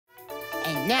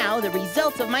And now the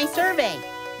results of my survey.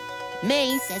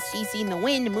 May says she's seen the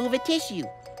wind move a tissue.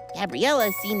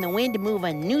 Gabriella's seen the wind move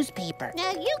a newspaper.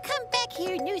 Now you come back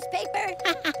here, newspaper.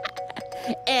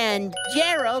 And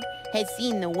Gerald has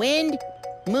seen the wind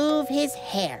move his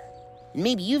hair. And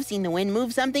maybe you've seen the wind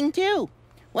move something too.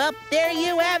 Well, there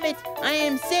you have it. I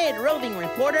am Sid, roving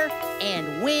reporter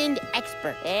and wind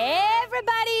expert.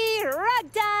 Everybody,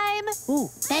 rug time! Ooh,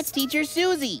 that's Teacher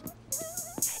Suzie.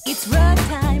 It's rug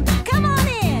time. Come on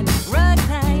in. Rug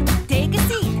time. Take a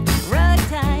seat. Rug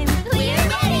time. We're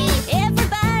ready.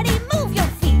 Everybody, move your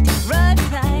feet. Rug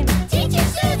time. Teacher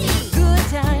Suzie. Good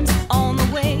times on the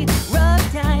way. Rug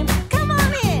time. Come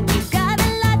on in. You've got a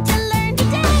lot to learn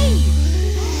today.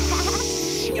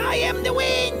 I am the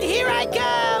wind. Here I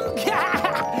come.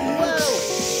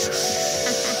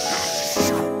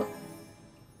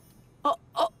 Whoa.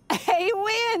 Oh, hey,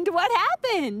 Wind, what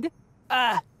happened?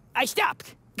 I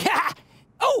stopped.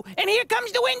 Oh, and here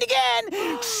comes the wind again.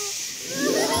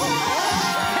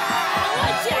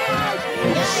 Watch out!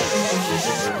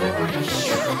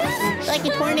 Like a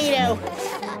tornado.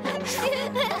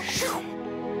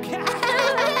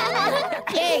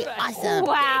 Yay, awesome.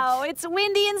 Wow, it's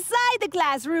windy inside the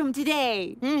classroom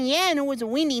today. Yeah, and it was a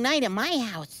windy night at my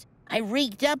house. I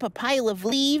raked up a pile of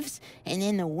leaves, and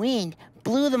then the wind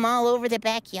blew them all over the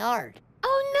backyard.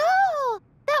 Oh, no.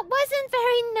 That wasn't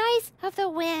very nice of the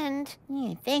wind.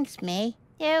 Yeah, thanks, May.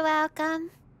 You're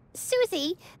welcome.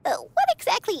 Suzie, what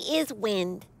exactly is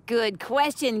wind? Good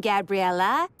question,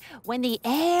 Gabriella. When the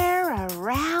air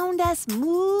around us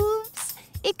moves,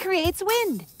 it creates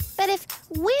wind. But if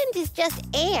wind is just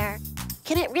air,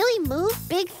 can it really move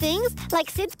big things like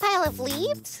Sid's pile of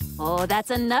leaves? Oh, that's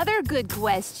another good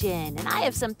question. And I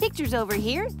have some pictures over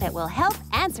here that will help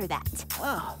answer that.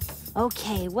 Oh.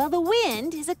 Okay, well, the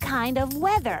wind is a kind of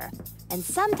weather. And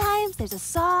sometimes there's a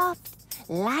soft,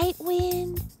 light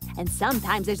wind. And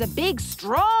sometimes there's a big,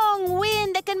 strong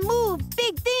wind that can move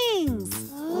big things.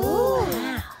 Ooh.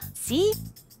 Wow. See?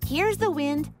 Here's the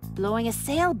wind blowing a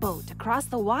sailboat across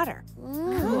the water.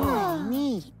 Cool.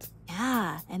 Neat.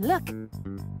 Yeah, and look.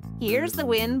 Here's the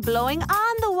wind blowing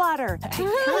on the water.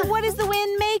 And what is the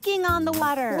wind making on the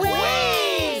water?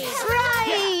 Waves!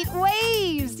 Right,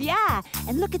 waves, yeah.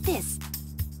 And look at this.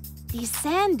 These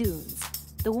sand dunes.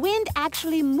 The wind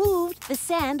actually moved the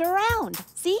sand around.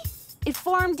 See? It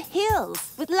formed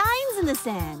hills with lines in the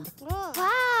sand.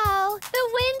 Wow, the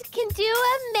wind can do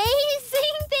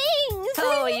amazing things.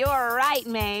 Oh, you're right,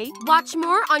 May. Watch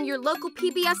more on your local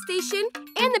PBS station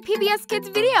and the PBS Kids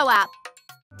video app.